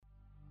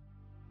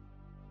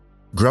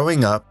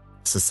Growing up,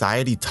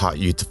 society taught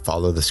you to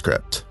follow the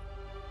script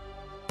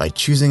by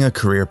choosing a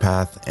career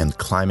path and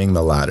climbing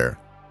the ladder.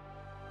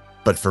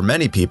 But for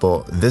many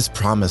people, this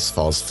promise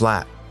falls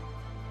flat.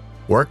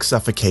 Work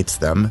suffocates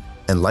them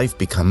and life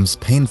becomes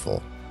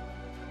painful.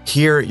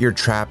 Here, you're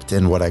trapped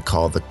in what I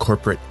call the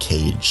corporate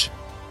cage.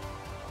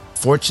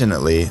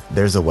 Fortunately,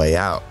 there's a way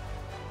out.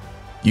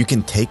 You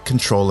can take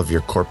control of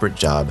your corporate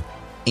job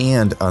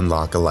and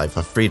unlock a life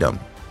of freedom.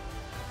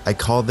 I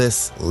call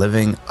this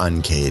living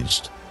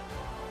uncaged.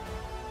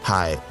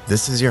 Hi,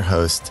 this is your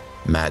host,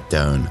 Matt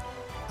Doan.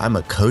 I'm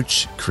a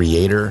coach,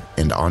 creator,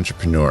 and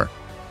entrepreneur.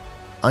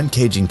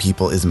 Uncaging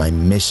people is my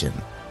mission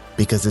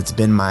because it's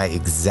been my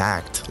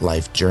exact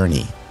life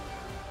journey.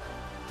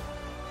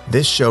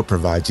 This show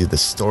provides you the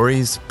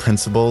stories,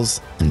 principles,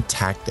 and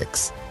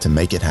tactics to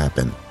make it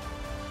happen.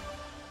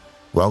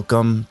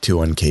 Welcome to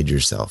Uncage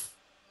Yourself.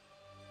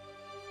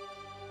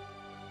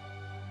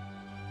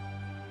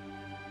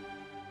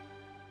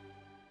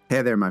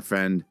 Hey there, my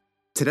friend.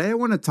 Today I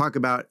want to talk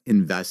about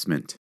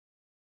investment.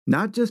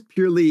 Not just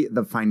purely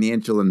the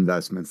financial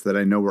investments that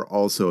I know we're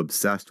all so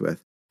obsessed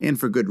with, and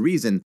for good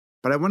reason,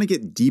 but I want to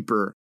get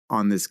deeper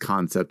on this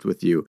concept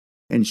with you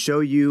and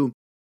show you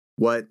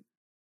what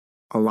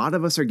a lot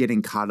of us are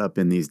getting caught up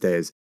in these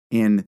days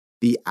and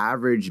the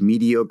average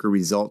mediocre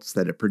results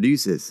that it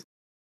produces.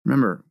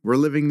 Remember, we're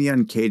living the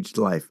uncaged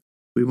life.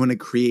 We want to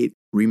create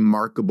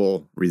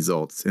remarkable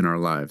results in our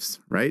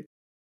lives, right?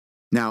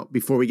 Now,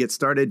 before we get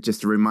started,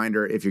 just a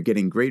reminder, if you're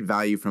getting great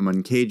value from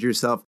Uncage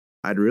Yourself,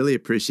 I'd really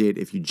appreciate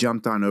if you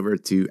jumped on over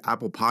to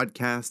Apple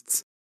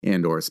Podcasts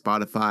and or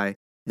Spotify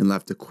and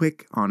left a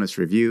quick, honest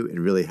review. It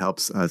really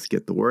helps us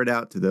get the word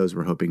out to those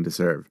we're hoping to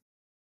serve.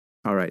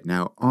 All right,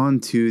 now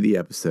on to the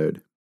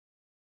episode.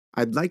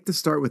 I'd like to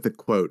start with a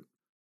quote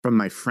from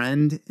my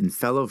friend and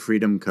fellow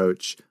freedom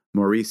coach,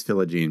 Maurice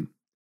Philogene.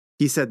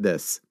 He said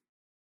this: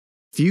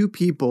 "Few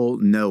people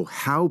know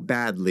how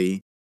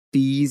badly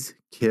fees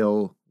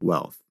kill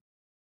wealth."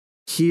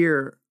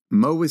 Here,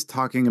 Mo is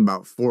talking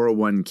about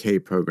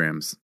 401k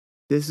programs.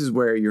 This is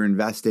where you're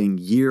investing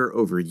year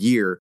over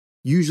year,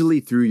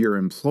 usually through your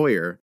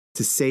employer,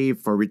 to save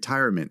for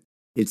retirement.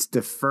 It's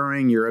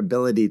deferring your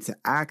ability to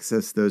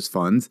access those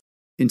funds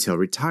until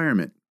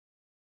retirement.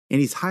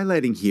 And he's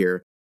highlighting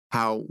here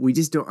how we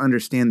just don't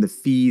understand the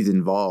fees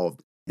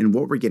involved and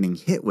what we're getting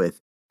hit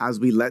with as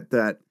we let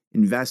that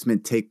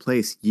investment take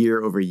place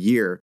year over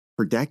year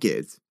for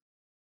decades.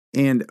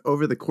 And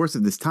over the course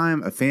of this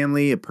time, a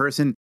family, a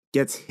person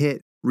gets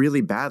hit really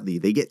badly.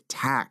 They get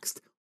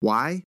taxed.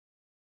 Why?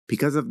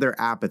 Because of their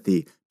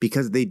apathy,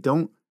 because they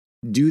don't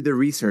do the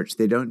research,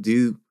 they don't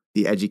do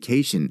the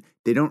education,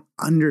 they don't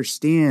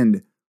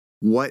understand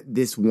what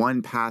this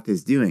one path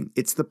is doing.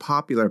 It's the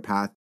popular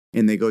path,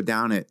 and they go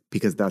down it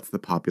because that's the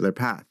popular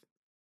path.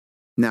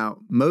 Now,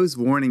 Mo's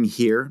warning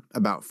here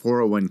about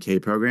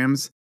 401k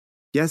programs,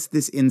 yes,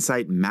 this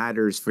insight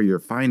matters for your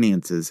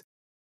finances,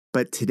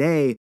 but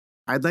today,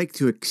 I'd like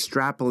to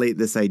extrapolate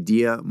this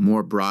idea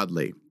more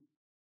broadly.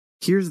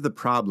 Here's the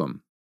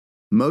problem.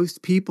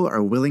 Most people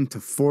are willing to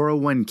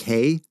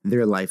 401k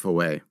their life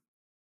away.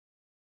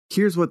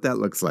 Here's what that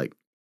looks like.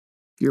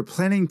 You're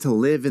planning to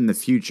live in the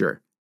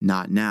future,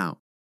 not now.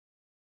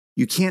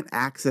 You can't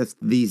access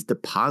these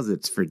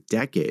deposits for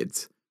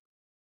decades.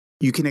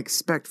 You can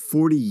expect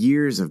 40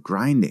 years of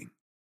grinding.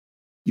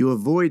 You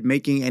avoid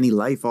making any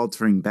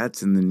life-altering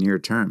bets in the near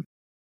term.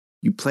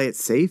 You play it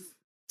safe,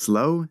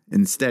 slow,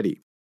 and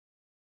steady.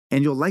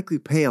 And you'll likely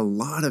pay a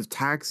lot of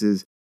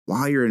taxes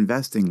while you're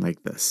investing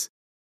like this.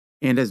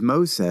 And as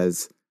Mo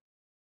says,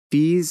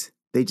 fees,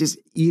 they just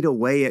eat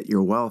away at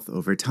your wealth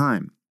over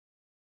time.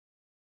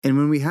 And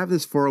when we have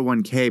this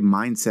 401k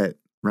mindset,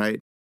 right,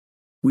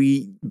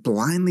 we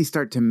blindly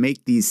start to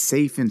make these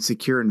safe and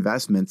secure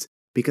investments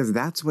because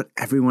that's what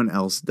everyone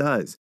else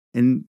does.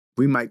 And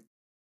we might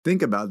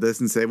think about this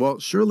and say, well,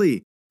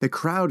 surely the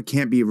crowd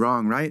can't be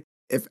wrong, right?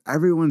 If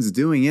everyone's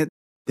doing it,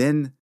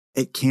 then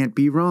it can't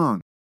be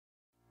wrong.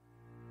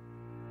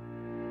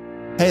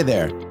 Hey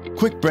there,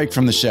 quick break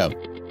from the show.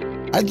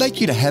 I'd like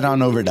you to head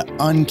on over to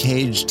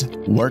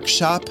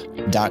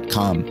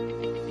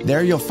uncagedworkshop.com.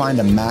 There you'll find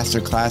a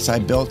masterclass I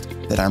built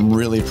that I'm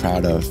really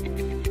proud of.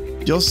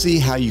 You'll see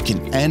how you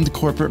can end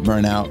corporate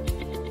burnout,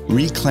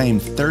 reclaim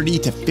 30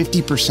 to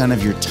 50%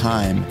 of your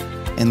time,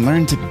 and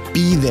learn to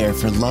be there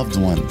for loved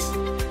ones.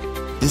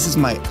 This is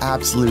my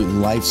absolute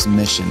life's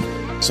mission,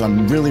 so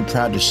I'm really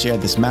proud to share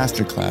this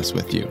masterclass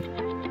with you.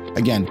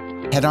 Again,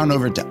 head on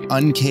over to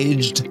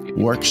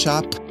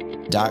uncagedworkshop.com.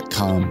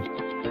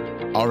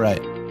 All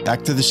right,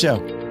 back to the show.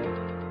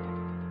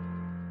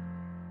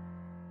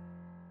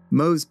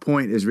 Mo's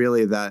point is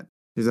really that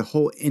there's a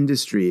whole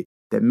industry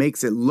that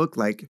makes it look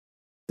like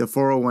the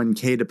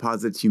 401k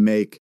deposits you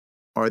make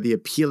are the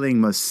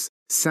appealing, most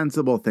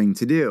sensible thing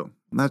to do.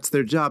 That's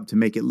their job, to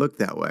make it look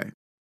that way.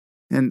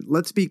 And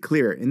let's be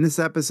clear, in this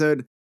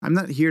episode, I'm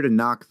not here to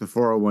knock the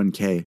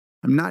 401k.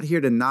 I'm not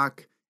here to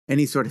knock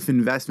any sort of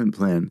investment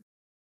plan.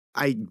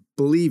 I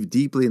believe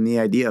deeply in the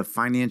idea of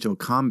financial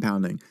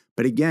compounding.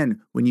 But again,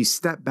 when you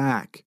step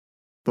back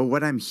But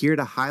what I'm here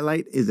to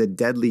highlight is a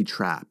deadly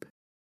trap.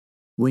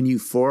 When you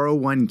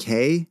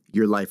 401k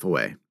your life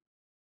away.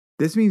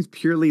 This means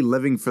purely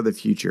living for the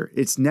future.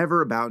 It's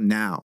never about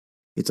now.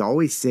 It's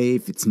always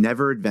safe. It's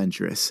never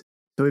adventurous.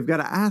 So we've got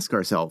to ask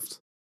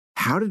ourselves,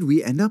 how did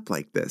we end up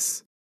like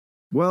this?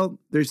 Well,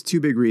 there's two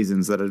big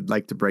reasons that I'd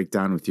like to break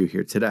down with you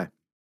here today.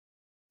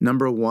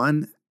 Number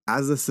one,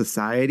 as a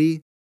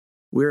society,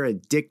 we're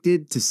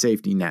addicted to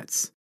safety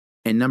nets.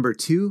 And number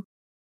two,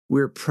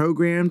 we're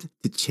programmed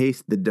to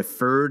chase the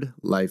deferred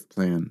life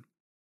plan.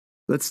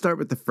 Let's start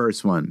with the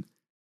first one,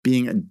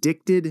 being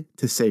addicted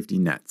to safety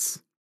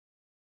nets.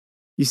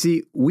 You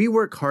see, we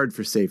work hard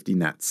for safety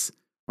nets.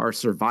 Our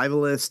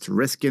survivalist,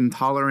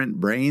 risk-intolerant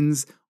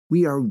brains,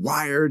 we are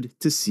wired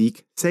to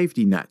seek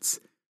safety nets.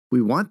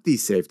 We want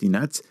these safety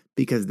nets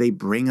because they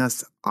bring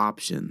us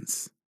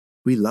options.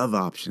 We love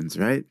options,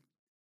 right?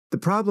 The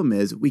problem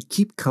is we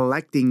keep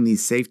collecting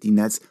these safety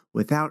nets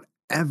without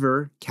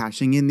ever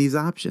cashing in these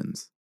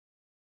options.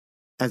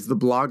 As the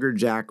blogger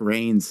Jack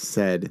Rains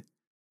said,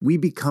 we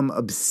become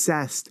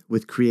obsessed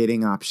with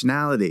creating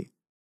optionality.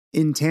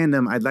 In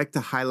tandem, I'd like to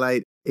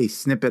highlight a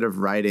snippet of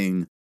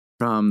writing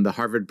from the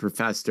Harvard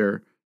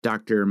professor,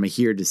 Dr.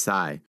 Mihir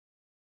Desai.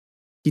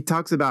 He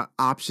talks about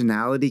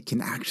optionality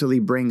can actually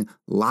bring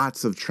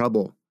lots of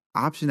trouble.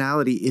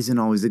 Optionality isn't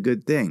always a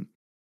good thing.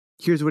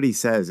 Here's what he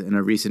says in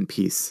a recent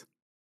piece.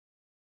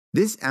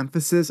 This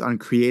emphasis on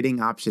creating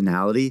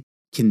optionality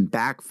can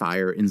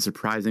backfire in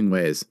surprising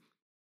ways.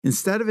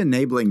 Instead of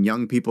enabling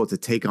young people to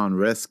take on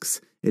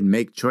risks and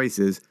make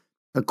choices,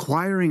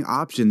 acquiring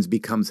options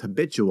becomes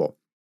habitual.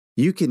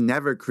 You can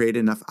never create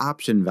enough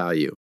option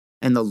value,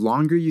 and the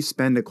longer you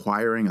spend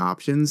acquiring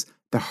options,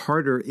 the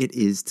harder it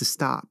is to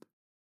stop.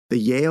 The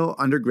Yale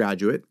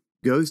undergraduate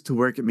goes to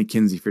work at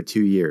McKinsey for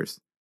 2 years,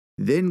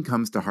 then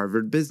comes to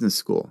Harvard Business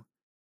School.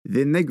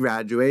 Then they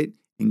graduate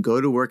and go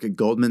to work at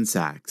Goldman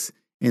Sachs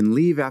and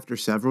leave after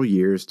several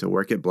years to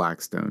work at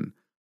Blackstone.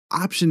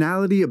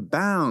 Optionality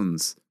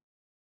abounds.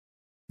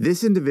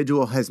 This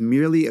individual has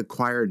merely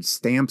acquired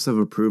stamps of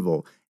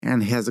approval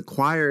and has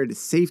acquired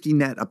safety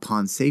net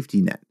upon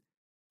safety net.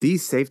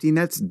 These safety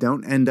nets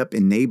don't end up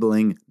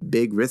enabling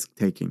big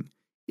risk-taking.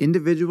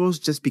 Individuals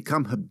just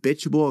become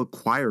habitual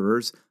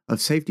acquirers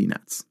of safety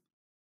nets.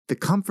 The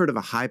comfort of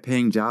a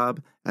high-paying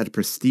job at a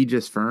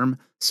prestigious firm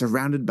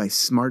surrounded by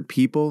smart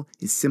people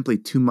is simply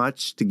too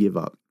much to give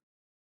up.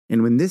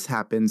 And when this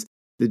happens,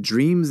 the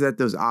dreams that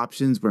those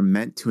options were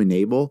meant to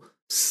enable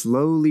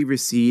slowly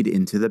recede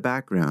into the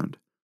background.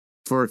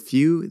 For a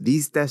few,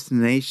 these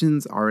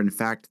destinations are in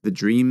fact the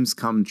dreams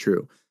come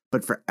true.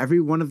 But for every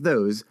one of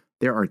those,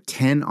 there are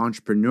 10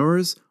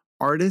 entrepreneurs,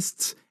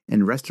 artists,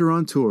 and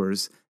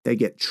restaurateurs that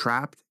get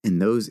trapped in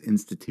those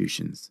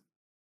institutions.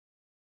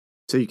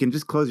 So you can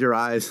just close your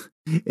eyes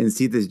and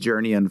see this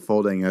journey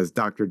unfolding as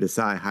Dr.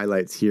 Desai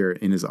highlights here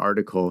in his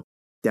article,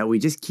 that we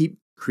just keep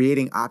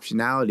creating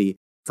optionality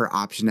for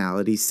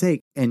optionality's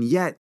sake. And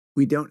yet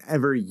we don't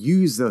ever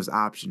use those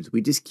options.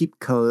 We just keep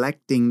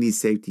collecting these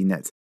safety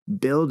nets,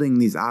 building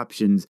these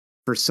options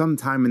for some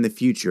time in the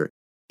future.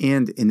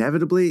 And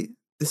inevitably,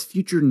 this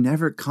future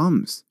never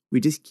comes. We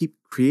just keep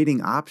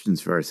creating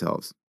options for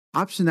ourselves.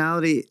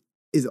 Optionality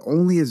is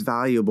only as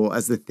valuable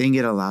as the thing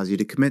it allows you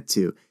to commit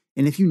to.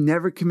 And if you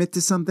never commit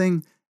to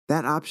something,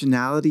 that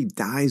optionality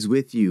dies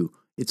with you.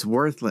 It's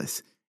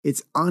worthless.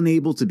 It's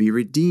unable to be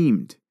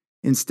redeemed.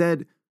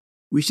 Instead,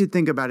 we should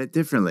think about it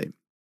differently.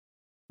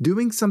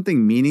 Doing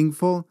something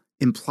meaningful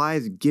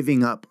implies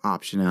giving up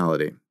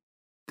optionality.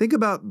 Think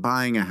about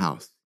buying a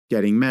house,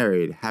 getting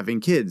married,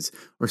 having kids,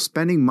 or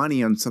spending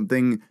money on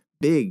something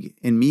big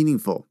and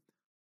meaningful.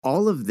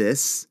 All of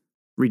this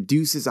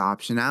reduces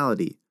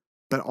optionality,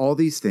 but all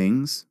these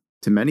things,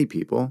 to many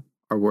people,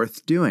 are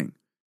worth doing.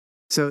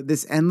 So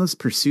this endless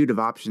pursuit of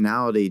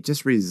optionality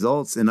just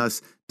results in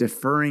us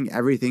deferring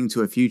everything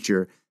to a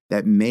future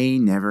that may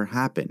never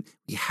happen.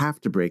 We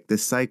have to break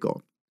this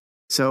cycle.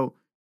 So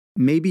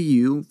maybe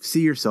you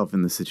see yourself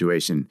in this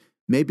situation.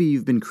 Maybe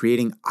you've been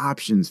creating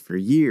options for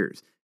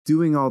years,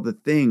 doing all the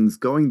things,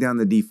 going down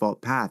the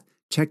default path,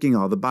 checking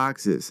all the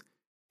boxes.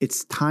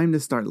 It's time to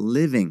start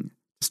living,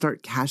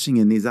 start cashing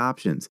in these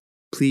options.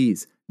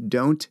 Please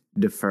don't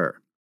defer.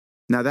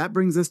 Now that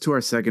brings us to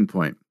our second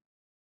point,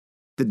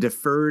 the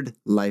deferred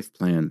life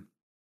plan.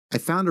 I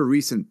found a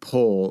recent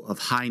poll of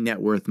high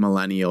net worth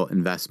millennial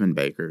investment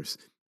bankers,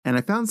 and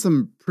I found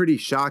some pretty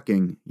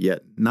shocking,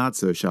 yet not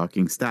so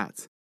shocking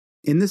stats.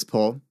 In this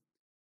poll,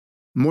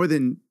 more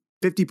than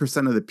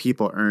 50% of the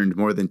people earned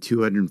more than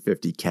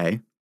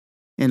 $250K,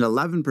 and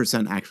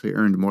 11% actually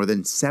earned more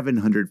than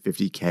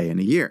 $750K in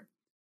a year.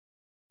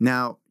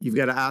 Now, you've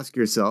got to ask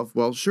yourself,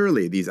 well,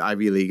 surely these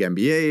Ivy League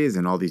MBAs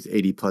and all these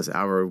 80-plus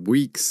hour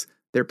weeks,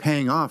 they're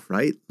paying off,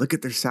 right? Look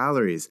at their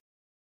salaries.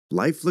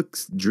 Life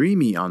looks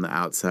dreamy on the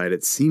outside.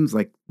 It seems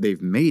like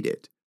they've made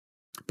it.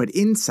 But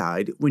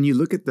inside, when you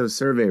look at those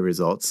survey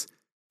results,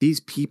 these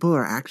people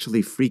are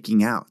actually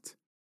freaking out.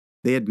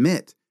 They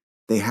admit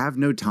they have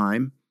no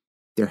time,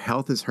 their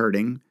health is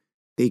hurting,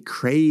 they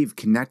crave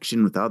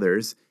connection with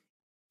others,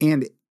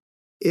 and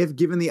if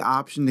given the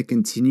option to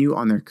continue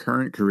on their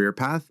current career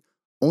path,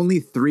 only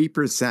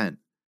 3%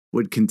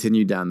 would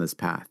continue down this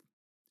path.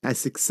 As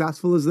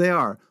successful as they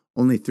are,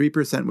 only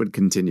 3% would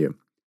continue.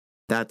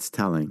 That's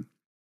telling.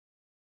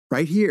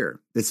 Right here,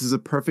 this is a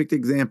perfect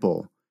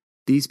example.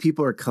 These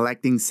people are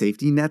collecting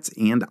safety nets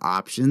and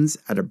options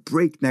at a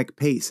breakneck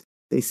pace.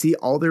 They see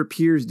all their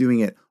peers doing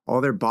it,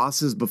 all their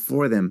bosses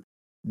before them.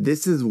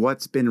 This is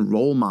what's been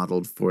role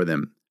modeled for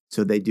them.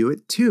 So they do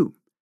it too,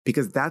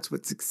 because that's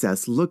what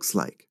success looks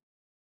like.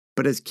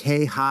 But as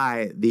Kay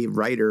High, the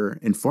writer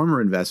and former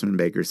investment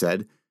banker,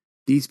 said,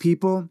 these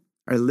people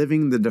are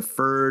living the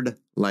deferred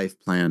life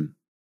plan.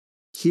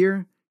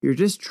 Here, you're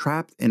just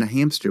trapped in a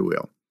hamster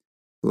wheel.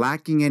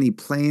 Lacking any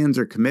plans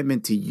or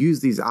commitment to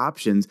use these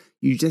options,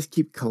 you just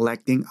keep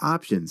collecting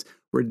options.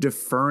 We're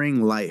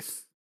deferring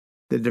life.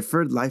 The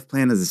deferred life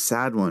plan is a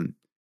sad one.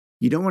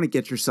 You don't want to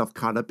get yourself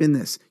caught up in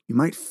this. You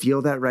might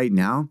feel that right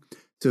now.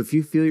 So if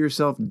you feel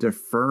yourself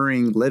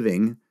deferring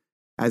living,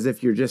 as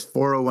if you're just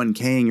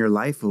 401k'ing your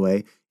life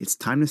away, it's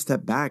time to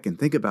step back and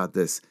think about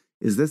this.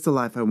 Is this the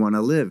life I want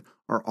to live?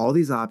 Are all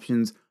these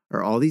options,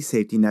 are all these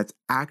safety nets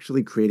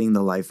actually creating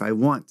the life I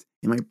want?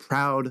 Am I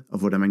proud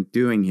of what I'm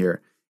doing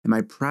here? Am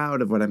I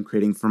proud of what I'm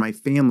creating for my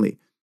family,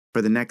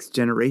 for the next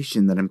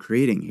generation that I'm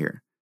creating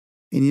here?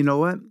 And you know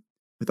what?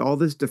 With all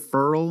this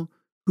deferral,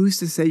 who's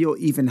to say you'll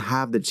even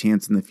have the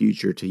chance in the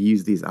future to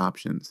use these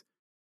options?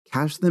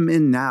 Cash them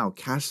in now.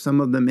 Cash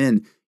some of them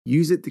in.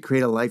 Use it to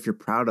create a life you're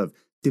proud of,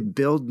 to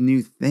build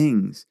new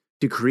things,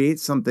 to create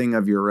something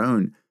of your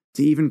own,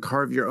 to even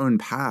carve your own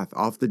path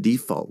off the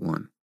default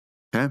one.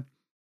 Okay?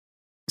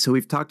 So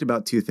we've talked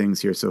about two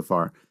things here so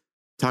far.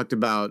 Talked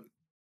about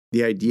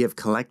the idea of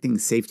collecting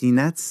safety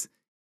nets.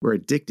 We're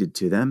addicted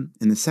to them.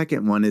 And the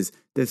second one is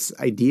this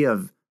idea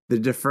of the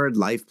deferred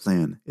life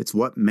plan. It's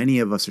what many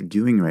of us are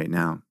doing right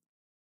now.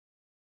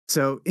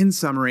 So in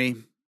summary,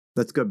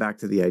 let's go back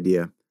to the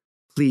idea.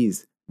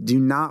 Please do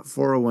not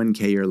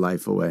 401k your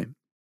life away.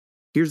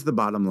 Here's the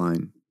bottom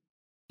line.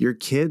 Your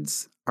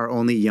kids are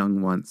only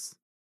young once.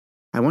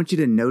 I want you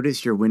to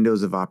notice your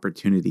windows of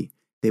opportunity.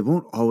 They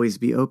won't always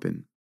be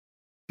open.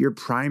 Your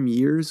prime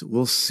years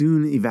will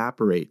soon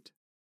evaporate.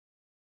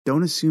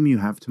 Don't assume you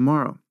have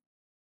tomorrow.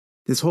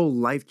 This whole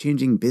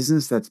life-changing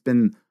business that's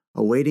been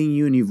awaiting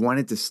you and you've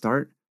wanted to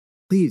start,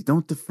 please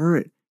don't defer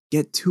it.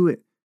 Get to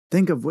it.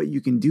 Think of what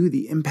you can do,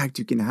 the impact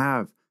you can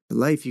have, the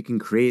life you can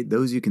create,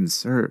 those you can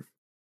serve.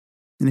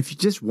 And if you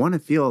just want to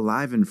feel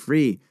alive and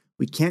free,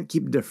 we can't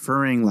keep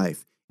deferring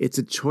life. It's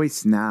a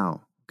choice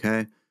now,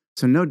 okay?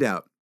 So no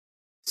doubt,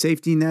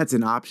 safety nets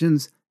and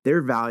options,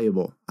 they're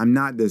valuable. I'm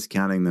not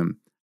discounting them.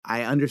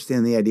 I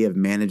understand the idea of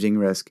managing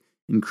risk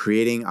and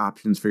creating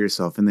options for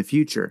yourself in the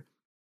future,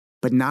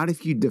 but not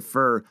if you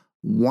defer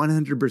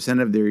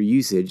 100% of their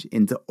usage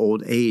into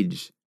old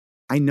age.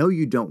 I know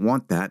you don't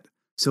want that,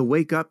 so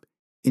wake up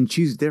and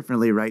choose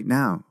differently right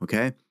now,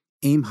 okay?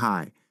 Aim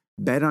high,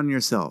 bet on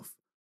yourself,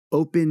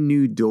 open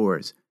new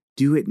doors,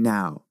 do it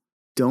now.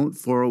 Don't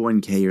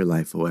 401k your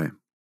life away.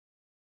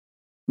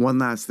 One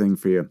last thing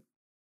for you.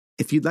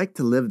 If you'd like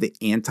to live the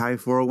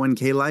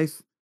anti-401k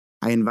life,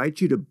 I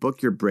invite you to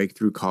book your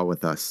breakthrough call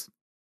with us.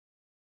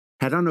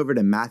 Head on over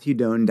to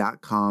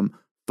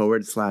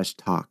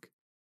matthewdoan.com/talk.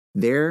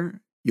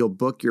 There, you'll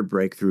book your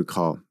breakthrough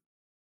call.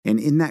 And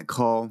in that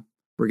call,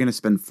 we're going to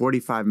spend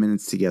 45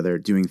 minutes together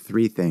doing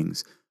three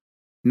things.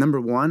 Number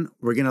one,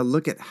 we're going to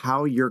look at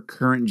how your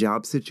current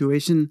job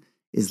situation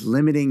is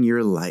limiting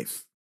your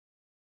life.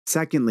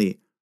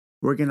 Secondly,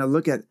 we're going to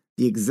look at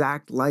the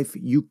exact life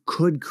you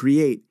could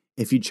create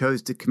if you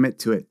chose to commit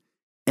to it.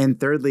 And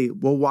thirdly,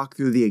 we'll walk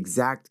through the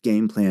exact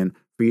game plan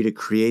for you to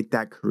create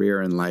that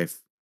career in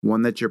life,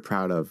 one that you're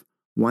proud of,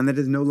 one that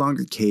is no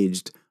longer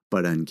caged,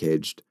 but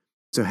uncaged.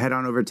 So head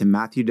on over to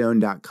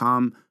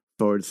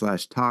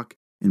matthewdoan.com/talk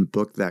and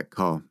book that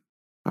call.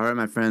 All right,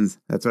 my friends,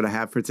 that's what I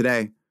have for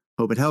today.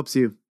 Hope it helps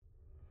you.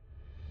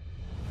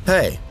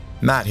 Hey,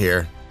 Matt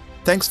here.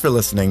 Thanks for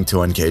listening to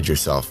Uncage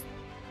Yourself.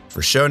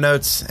 For show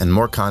notes and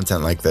more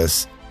content like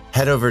this,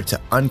 head over to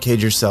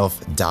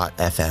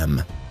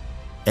uncageyourself.fm.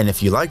 And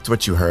if you liked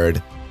what you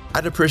heard,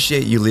 I'd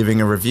appreciate you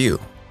leaving a review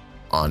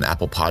on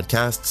Apple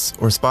Podcasts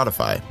or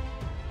Spotify.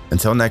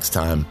 Until next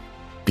time,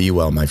 be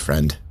well, my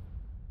friend.